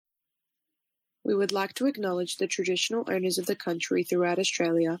We would like to acknowledge the traditional owners of the country throughout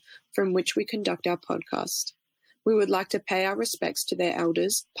Australia from which we conduct our podcast. We would like to pay our respects to their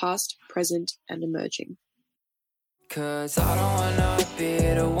elders, past, present, and emerging. Cause I don't wanna be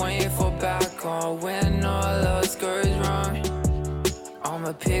the one you fall back on when all else goes wrong. I'm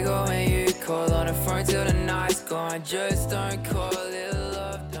a piggo when you call on the phone till the night's gone. Just don't call it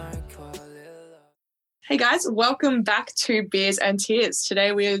love, don't call it love. Hey guys, welcome back to Beers and Tears.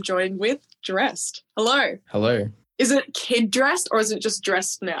 Today we are joined with Drest. Hello. Hello. Is it Kid Drest or is it just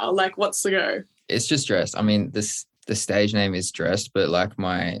Drest now? Like, what's the go? It's just Drest. I mean, the stage name is Drest, but like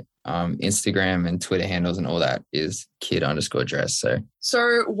my Instagram and Twitter handles and all that is kid_Drest.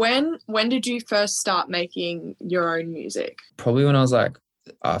 So when did you first start making your own music? Probably when I was like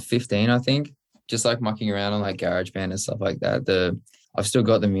 15, I think. Just like mucking around on like GarageBand and stuff like that. I've still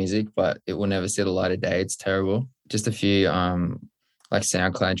got the music, but it will never see the light of day. It's terrible. Just a few like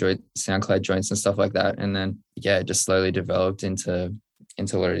SoundCloud joints and stuff like that. And then it just slowly developed into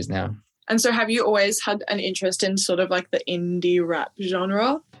what it is now. And so have you always had an interest in sort of like the indie rap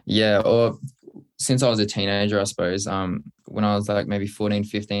genre? Yeah, or since I was a teenager, I suppose. When I was like maybe 14,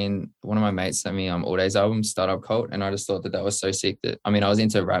 15, one of my mates sent me All Day's album, Startup Cult, and I just thought that was so sick that, I mean, I was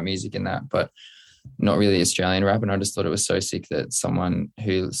into rap music and that, but not really Australian rap, and I just thought it was so sick that someone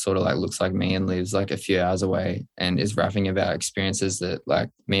who sort of like looks like me and lives like a few hours away and is rapping about experiences that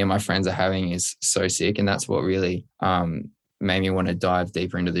like me and my friends are having is so sick. And that's what really made me want to dive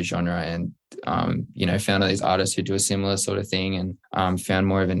deeper into the genre and found all these artists who do a similar sort of thing and found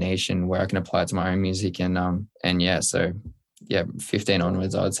more of a niche and where I can apply it to my own music. So 15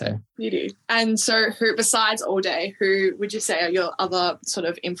 onwards, I would say. Beauty. And so who, besides All Day, who would you say are your other sort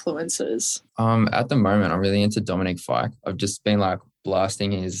of influences? At the moment, I'm really into Dominic Fike. I've just been like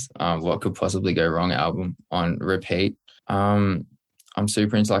blasting his What Could Possibly Go Wrong album on repeat. I'm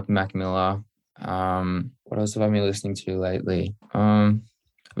super into like Mac Miller. What else have I been listening to lately? I've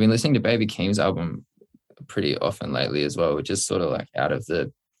been listening to Baby Keem's album pretty often lately as well, which is sort of like out of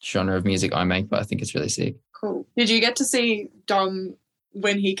the genre of music I make, but I think it's really sick. Cool. Did you get to see Dom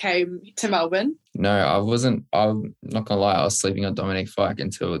when he came to Melbourne? No, I wasn't. I'm not going to lie. I was sleeping on Dominic Fike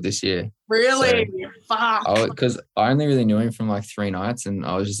until this year. Really? So, fuck. Because I only really knew him from like 3 nights and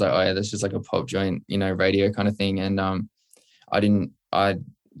I was just like, oh yeah, that's just like a pop joint, radio kind of thing. And I didn't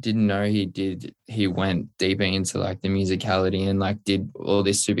know he went deeper into like the musicality and like did all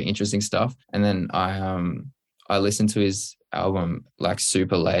this super interesting stuff. And then I listened to his album like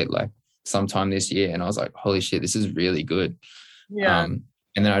super late, like sometime this year, and I was like, holy shit, this is really good. Yeah. And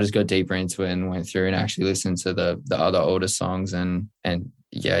then I just got deeper into it and went through and actually listened to the other older songs and I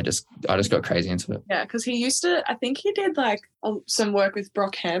just got crazy into it. Yeah, because I think he did like some work with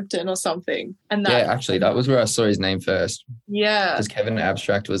Brockhampton or something. And that, yeah, actually, that was where I saw his name first. Yeah. Because Kevin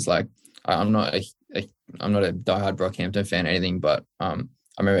Abstract was like, I'm not a diehard Brockhampton fan or anything, but I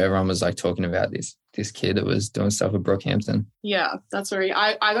remember everyone was like talking about this kid that was doing stuff with Brockhampton. Yeah, that's where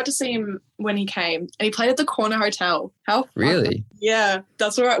I got to see him when he came, and he played at the Corner Hotel. How fun. Really? Yeah,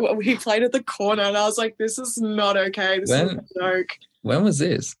 that's where he played at the Corner, and I was like, this is not okay. This is a joke. When was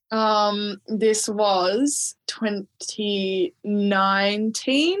this? This was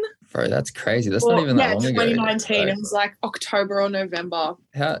 2019. Bro, that's crazy. That's not even that long ago. 2019. It was like October or November.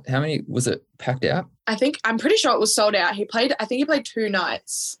 How many was it packed out? I'm pretty sure it was sold out. I think he played 2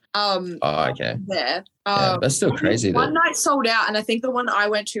 nights. Okay. There. Yeah, that's still crazy. One night sold out, and I think the one I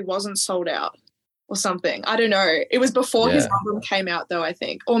went to wasn't sold out or something. I don't know. It was before his album came out, though, I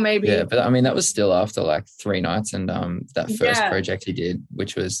think, or maybe. Yeah, but I mean that was still after like 3 nights, and that first project he did,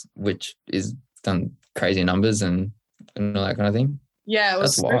 which is done crazy numbers and all that kind of thing. Yeah, it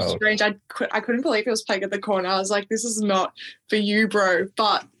was so strange. I couldn't believe he was playing at the Corner. I was like, this is not for you, bro.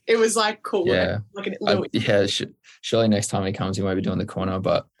 But it was like cool. Yeah. Surely next time he comes, he won't be doing the Corner.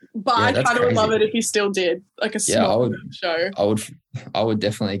 But I kind of would love it if he still did like a small show. I would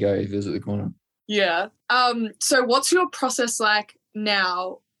definitely go if he was at the Corner. Yeah. So what's your process like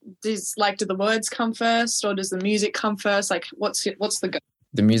now? Do the words come first, or does the music come first? Like, what's the go?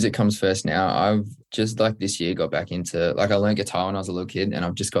 The music comes first now. I've just like this year got back into, like I learned guitar when I was a little kid, and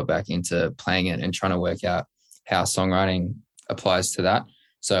I've just got back into playing it and trying to work out how songwriting applies to that.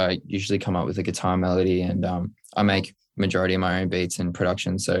 So I usually come up with a guitar melody, and I make majority of my own beats and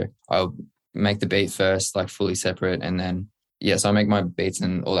production. So I'll make the beat first, like fully separate. And then, so I make my beats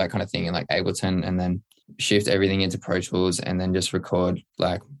and all that kind of thing in like Ableton, and then shift everything into Pro Tools, and then just record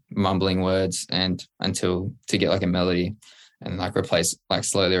like mumbling words until to get like a melody. And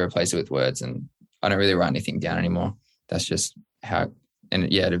slowly replace it with words. And I don't really write anything down anymore. That's just how,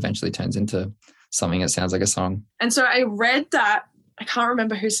 it eventually turns into something that sounds like a song. And so I read that, I can't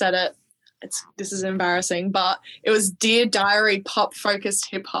remember who said it, this is embarrassing, but it was Dear Diary pop focused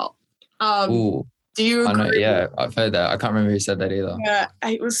hip hop. Ooh, Do you I know. agree? Yeah, I've heard that. I can't remember who said that either. Yeah,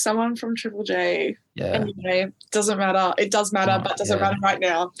 it was someone from Triple J. Yeah. Anyway, doesn't matter. It does matter, but doesn't matter right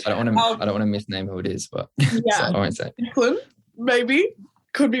now. I don't want to misname who it is, but Yeah, so I won't say. Declan, maybe.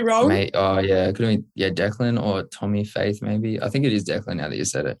 Could be wrong. Oh yeah, it could have been Declan or Tommy Faith maybe. I think it is Declan now that you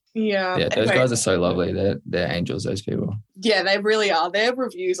said it. Yeah. Yeah, those guys are so lovely. They're angels, those people. Yeah, they really are. Their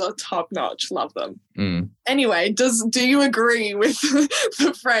reviews are top notch. Love them. Mm. Anyway, do you agree with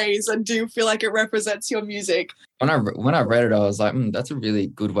the phrase, and do you feel like it represents your music? When I read it, I was like, that's a really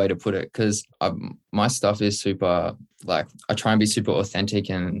good way to put it, because my stuff is super, like, I try and be super authentic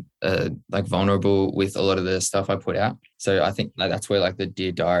and like vulnerable with a lot of the stuff I put out. So I think that's where like the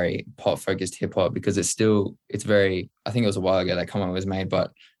Dear Diary pop focused hip hop, because it's very, I think it was a while ago that comment was made,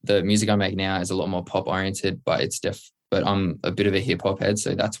 but the music I make now is a lot more pop oriented, but but I'm a bit of a hip hop head.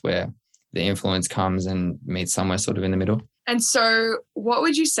 So that's where the influence comes and meets somewhere sort of in the middle. And so what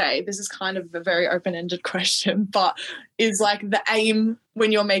would you say, this is kind of a very open-ended question, but is like the aim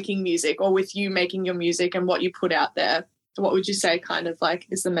when you're making music, or with you making your music and what you put out there, what would you say kind of like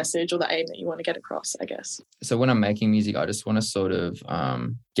is the message or the aim that you want to get across, I guess? So when I'm making music, I just want to sort of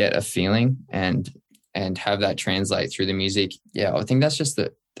get a feeling and have that translate through the music. Yeah, I think that's just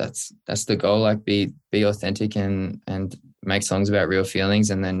that's the goal, like be authentic and make songs about real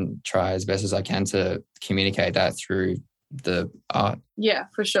feelings, and then try as best as I can to communicate that through the art. Yeah,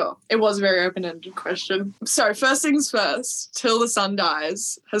 for sure. It was a very open-ended question. So first things first, Till the Sun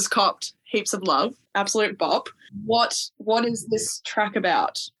Dies has copped heaps of love. Absolute bop. What is this track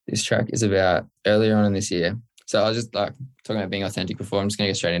about? This track is about earlier on in this year. So I was just like talking about being authentic before. I'm just going to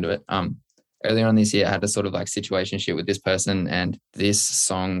get straight into it. Earlier on this year, I had a sort of like situationship with this person, and this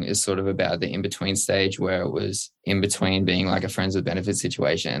song is sort of about the in-between stage, where it was in between being like a friends with benefits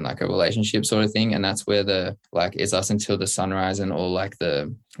situation and like a relationship sort of thing. And that's where the like it's us until the sunrise and all like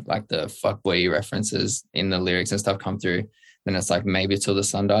the fuckboy references in the lyrics and stuff come through. Then it's like maybe till the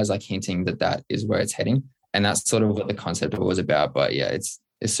sun dies, like hinting that is where it's heading. And that's sort of what the concept was about. But yeah, it's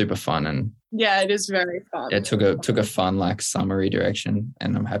super fun, and yeah, it is very fun. It took a fun like summery direction,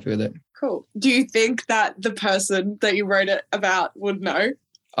 and I'm happy with it. Cool. Do you think that the person that you wrote it about would know?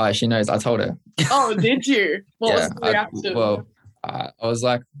 Oh, she knows. I told her. Oh, did you? What was the reaction? I was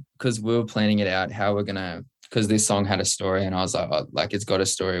like, because we were planning it out, how we're gonna, because this song had a story, and I was like, oh, like it's got a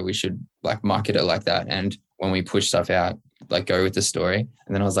story, we should like market it like that. And when we push stuff out, like go with the story.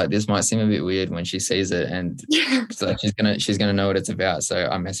 And then I was like, this might seem a bit weird when she sees it, and so she's gonna know what it's about. So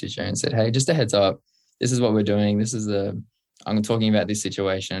I messaged her and said, hey, just a heads up, this is what we're doing. I'm talking about this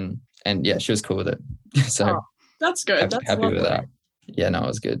situation. And yeah, she was cool with it. So that's good. That's happy with that. Yeah, no, it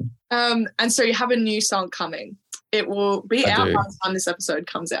was good. And so you have a new song coming. It will be out by the time this episode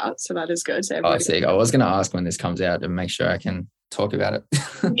comes out. So that is good. So see, I was going to ask when this comes out to make sure I can talk about it.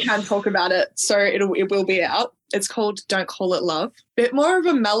 You can talk about it. So it will be out. It's called Don't Call It Love. Bit more of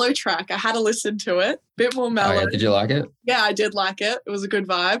a mellow track. I had to listen to it. Bit more mellow. Oh, yeah. Did you like it? Yeah, I did like it. It was a good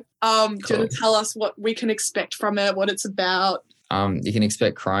vibe. Cool. Do you want to tell us what we can expect from it, what it's about? You can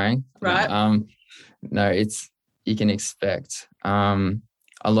expect crying. Right. You can expect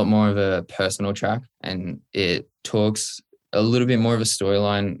a lot more of a personal track, and it talks a little bit more of a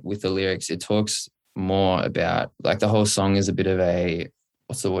storyline with the lyrics. It talks more about, like, the whole song is a bit of a,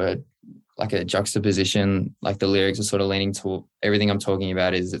 what's the word? Like a juxtaposition. Like the lyrics are sort of leaning to everything I'm talking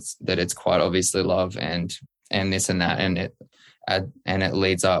about is it's quite obviously love and this and that, and it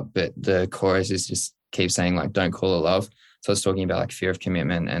leads up, but the chorus is just keep saying like don't call it love. So it's talking about like fear of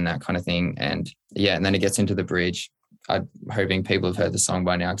commitment and that kind of thing. And yeah, and then it gets into the bridge. I'm hoping people have heard the song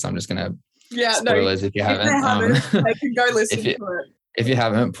by now, because I'm just going to spoilers if you haven't. They can go listen to it. If you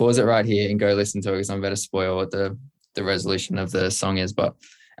haven't, pause it right here and go listen to it, because I'm about to spoil what the resolution of the song is. But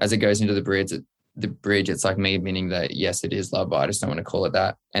as it goes into the bridge, it's like me meaning that, yes, it is love, but I just don't want to call it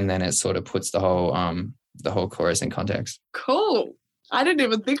that. And then it sort of puts the whole chorus in context. Cool. I didn't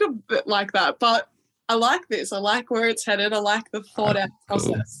even think of it like that, but I like this. I like where it's headed. I like the thought out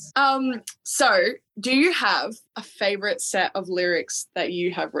process. Cool. So do you have a favorite set of lyrics that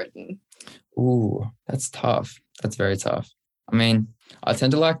you have written? Ooh, that's tough. That's very tough. I mean, I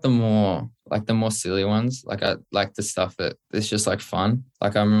tend to like the more silly ones. Like I like the stuff that is just like fun.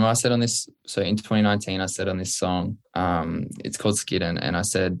 Like I remember I said on this, so in 2019, I said on this song, it's called Skidden, and I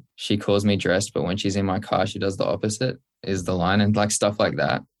said, she calls me Drest, but when she's in my car, she does the opposite, is the line, and like stuff like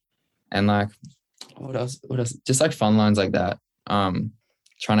that. And like, what else? Just like fun lines like that.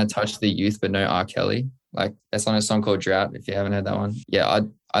 Trying to touch the youth, but no R. Kelly. Like that's on a song called Drought, if you haven't heard that one. Yeah,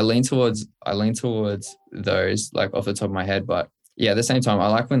 I lean towards those, like off the top of my head, but yeah, at the same time, I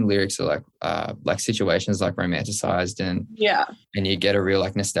like when lyrics are like situations like romanticized Yeah, and you get a real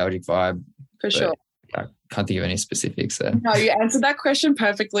like nostalgic vibe. for But sure. I can't think of any specifics there. No, you answered that question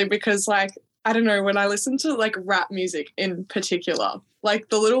perfectly because, like, I don't know, when I listen to like rap music in particular, like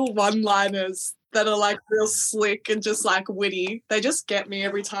the little one-liners that are like real slick and just like witty, they just get me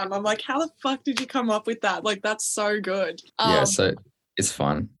every time. I'm like, how the fuck did you come up with that? Like, that's so good. Yeah, so it's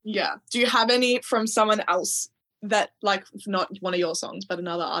fun. Yeah. Do you have any from someone else that, like, not one of your songs, but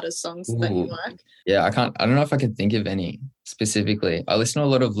another artist's songs that you Ooh. like? Yeah, I don't know if I can think of any specifically. I listen to a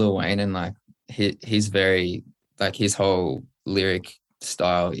lot of Lil Wayne, and like he's very like his whole lyric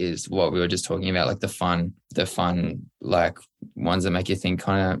style is what we were just talking about, like the fun like ones that make you think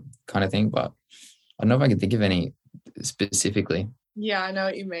kind of thing. But I don't know if I can think of any specifically. Yeah, I know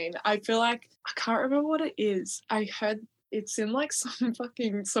what you mean. I feel like I can't remember what it is. I heard it's in like some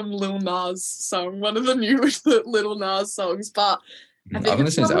Lil Nas song, one of the new Lil Nas songs, but I I think haven't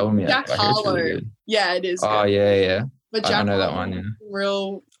it's listened to his one album with yet. Jack I hear it's really Harlow. good. Yeah, it is Oh good. yeah. But I Jack know that Harlow one. Yeah. is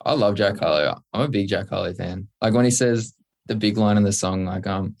real. I love Jack Harlow. I'm a big Jack Harlow fan. Like when he says the big line in the song, like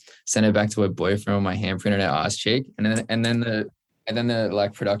send it back to her boyfriend with my handprint on her ass cheek, and then the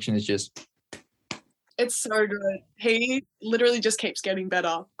like production is just. It's so good. He literally just keeps getting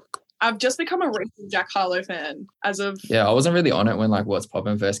better. I've just become a recent Jack Harlow fan as of. Yeah, I wasn't really on it when like What's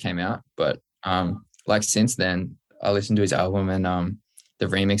Poppin' first came out, but like since then I listened to his album, and the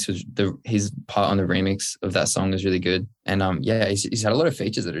remix was his part on the remix of that song is really good, and yeah, he's had a lot of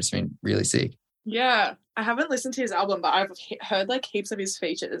features that have just been really sick. Yeah, I haven't listened to his album, but I've heard like heaps of his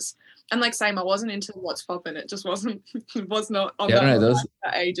features. And like same, I wasn't into What's Poppin'. It just wasn't. It was not on Yeah, I don't know that those.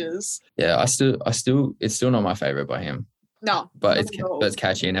 for ages. Yeah, I still it's still not my favorite by him, No, but not at all. it's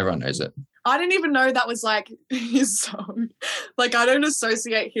catchy and everyone knows it. I didn't even know that was like his song. Like I don't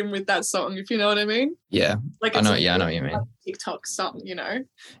associate him with that song, if you know what I mean. Yeah, Like I know. Yeah, I know what you mean. TikTok song, you know.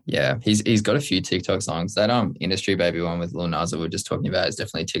 Yeah, he's got a few TikTok songs. That Industry Baby one with Lil Nas that we were just talking about is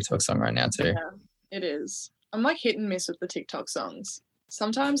definitely a TikTok song right now too. Yeah, it is. I'm like hit and miss with the TikTok songs.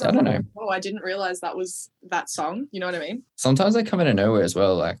 Sometimes I don't know. Oh, I didn't realize that was that song. You know what I mean? Sometimes they come out of nowhere as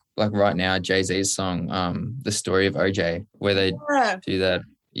well. Like right now, Jay-Z's song, "The Story of OJ," where they do that.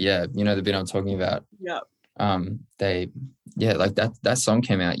 Yeah, you know the bit I'm talking about. Yeah. Like that song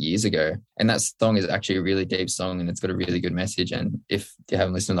came out years ago, and that song is actually a really deep song, and it's got a really good message. And if you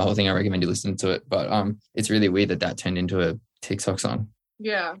haven't listened to the whole thing, I recommend you listen to it. But it's really weird that turned into a TikTok song.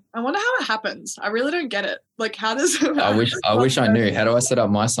 Yeah, I wonder how it happens. I really don't get it. Like, how does it? I wish I knew. How do I set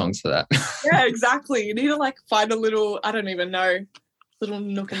up my songs for that? Yeah, exactly. You need to like find a little, I don't even know, little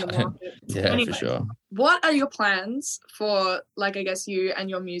nook in the market. Yeah, anyway, for sure. What are your plans for, like, I guess you and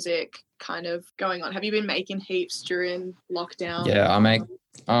your music kind of going on? Have you been making heaps during lockdown? Yeah, I make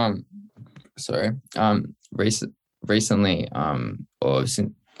recently or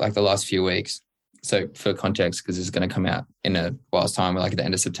since like the last few weeks. So for context, because it's going to come out in a while's time, like at the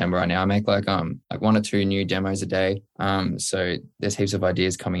end of September right now, I make like 1 or 2 new demos a day. So there's heaps of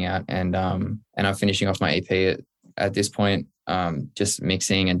ideas coming out, and I'm finishing off my EP at this point, just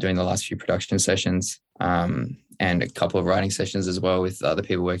mixing and doing the last few production sessions, and a couple of writing sessions as well with other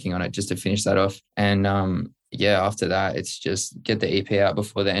people working on it just to finish that off. And yeah, after that, it's just get the EP out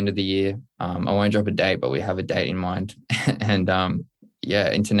before the end of the year. I won't drop a date, but we have a date in mind. And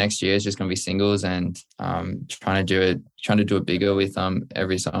yeah, into next year, it's just going to be singles and trying to do it bigger with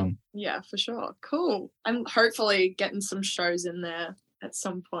every song. Yeah, for sure. Cool. And hopefully getting some shows in there at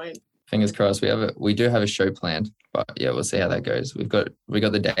some point. Fingers crossed. We do have a show planned, but yeah, we'll see how that goes. We got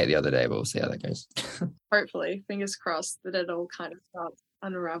the date the other day, but we'll see how that goes. Hopefully, fingers crossed that it all kind of starts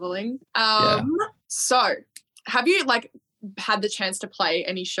unraveling. Yeah. So have you like had the chance to play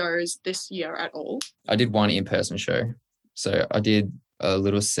any shows this year at all? I did one in-person show. So I did a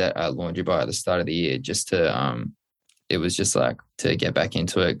little set at Laundry Bar at the start of the year just to it was just like to get back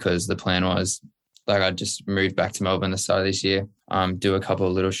into it, because the plan was like I just moved back to Melbourne the start of this year, do a couple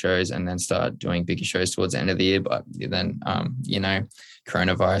of little shows and then start doing bigger shows towards the end of the year. But then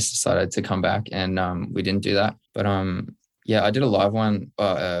coronavirus decided to come back, and we didn't do that. But yeah, I did a live one,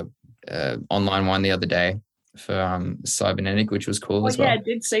 online one the other day for Cybernetic, which was cool as well. Yeah, I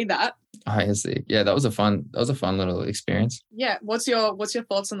did see that. I see. Yeah, that was a fun little experience. Yeah, what's your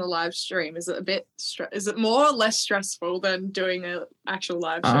thoughts on the live stream? Is it a bit is it more or less stressful than doing an actual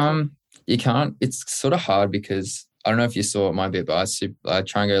live show? You can't. It's sort of hard because I don't know if you saw it my bit, but I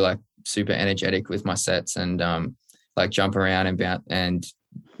try and go like super energetic with my sets and like jump around and bounce and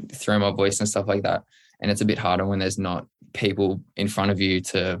throw my voice and stuff like that. And it's a bit harder when there's not people in front of you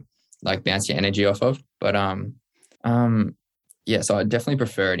to like bounce your energy off of. But yeah, so I definitely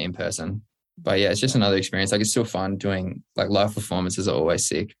prefer it in person. But yeah, it's just another experience. Like it's still fun doing like live performances are always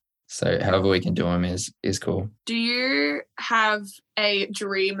sick. So however we can do them is cool. Do you have a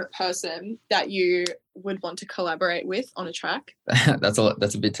dream person that you would want to collaborate with on a track? That's a lot.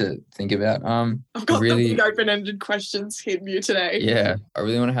 That's a bit to think about. I've got really, the big open-ended questions hitting you today. Yeah, I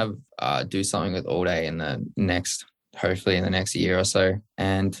really want to have do something with All Day hopefully in the next year or so.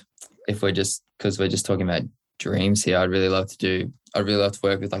 And if because we're just talking about dreams here, I'd really love to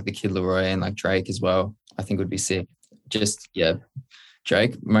work with like the Kid Laroi and like Drake as well. I think would be sick. Just yeah.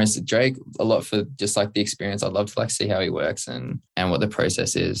 Drake a lot for just like the experience. I'd love to like see how he works and what the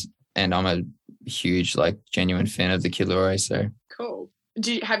process is. And I'm a huge like genuine fan of the Kid Laroi. So cool.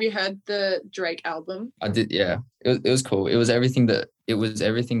 Have you heard the Drake album? I did. Yeah, it was cool. It was everything that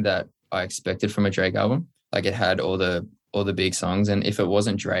I expected from a Drake album. Like it had all the big songs. And if it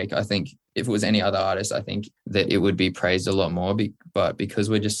wasn't Drake, I think if it was any other artist, I think that it would be praised a lot more. But because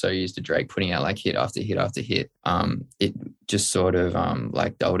we're just so used to Drake putting out like hit after hit after hit, it just sort of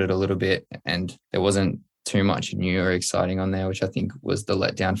like dulled it a little bit. And there wasn't too much new or exciting on there, which I think was the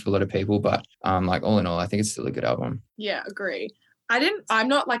letdown for a lot of people. But like all in all, I think it's still a good album. Yeah, agree. I'm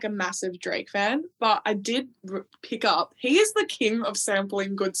not like a massive Drake fan, but I did pick up, he is the king of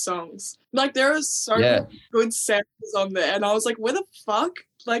sampling good songs. Like there are so many good samples on there. And I was like, where the fuck?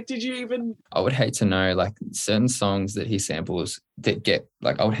 Like, did you even? I would hate to know like certain songs that he samples that get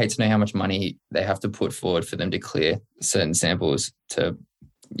like, I would hate to know how much money they have to put forward for them to clear certain samples to,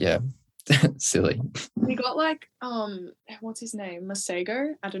 silly. We got like, what's his name?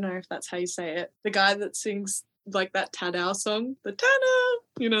 Masego? I don't know if that's how you say it. The guy that sings like that Tadao song, the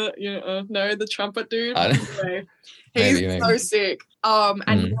Tana, no, the trumpet dude. Anyway, he's so sick.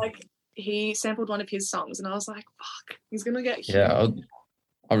 And like he sampled one of his songs, and I was like, "Fuck, he's gonna get huge." Yeah,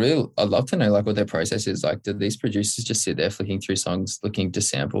 I'd love to know like what their process is. Like, do these producers just sit there flicking through songs looking to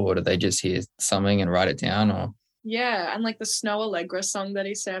sample, or do they just hear something and write it down? Or yeah, and like the Snow Allegra song that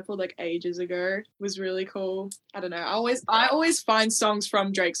he sampled like ages ago was really cool. I don't know. I always find songs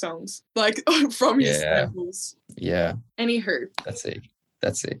from Drake songs, like from his samples. Yeah. Anywho. That's it.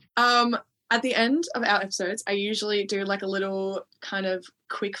 At the end of our episodes, I usually do like a little kind of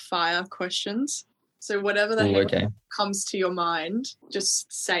quick fire questions. So whatever the heck comes to your mind,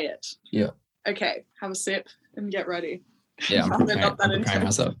 just say it. Yeah. Okay. Have a sip and get ready. Yeah, I'm preparing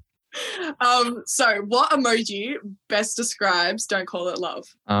myself. So what emoji best describes Don't Call It Love?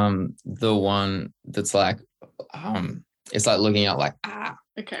 The one that's like it's like looking out like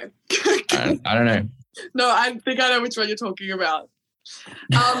Okay. I don't know. No, I think I know which one you're talking about.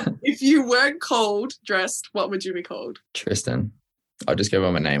 If you weren't called Drest, what would you be called? Tristan. I'll just go by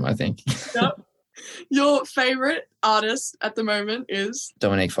my name, I think. Yep. Your favorite artist at the moment is?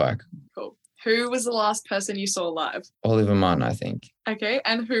 Dominique Fike. Cool. Who was the last person you saw live? Oliver Munn, I think. Okay,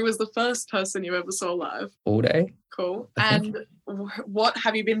 and who was the first person you ever saw live? All Day. Cool. And what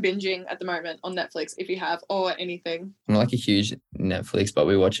have you been binging at the moment on Netflix, if you have, or anything? I'm like a huge Netflix, but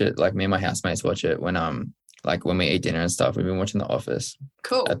we watch it, like me and my housemates watch it when we eat dinner and stuff. We've been watching The Office.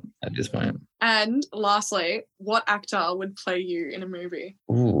 Cool. At this point. And lastly, what actor would play you in a movie?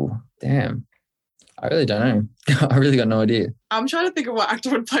 Ooh, damn. I really don't know. I really got no idea. I'm trying to think of what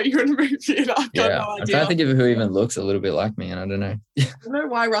actor would play you in a movie, and I've got no idea. I'm trying to think of who even looks a little bit like me, and I don't know. I don't know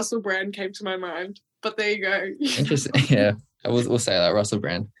why Russell Brand came to my mind, but there you go. Interesting. Yeah, we'll say that, Russell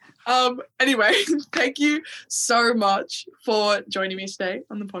Brand. Anyway, thank you so much for joining me today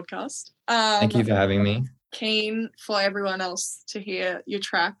on the podcast. Thank you for having me. Keen for everyone else to hear your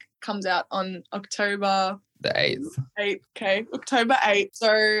track. Comes out on October the 8th. Okay, October 8th.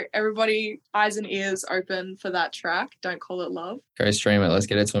 So everybody, eyes and ears open for that track. Don't Call It Love. Go stream it. Let's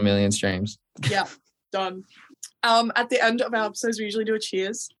get it to 1 million streams. Yeah, done. At the end of our episodes, we usually do a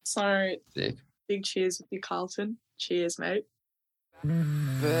cheers. So sick. Big cheers with you, Carlton. Cheers, mate.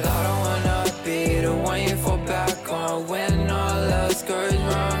 But I don't wanna be the one you fall back on when all else goes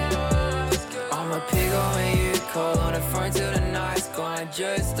wrong. I'm a pig when you call on the phone till the night's gone.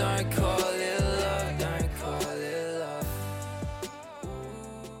 Just don't call.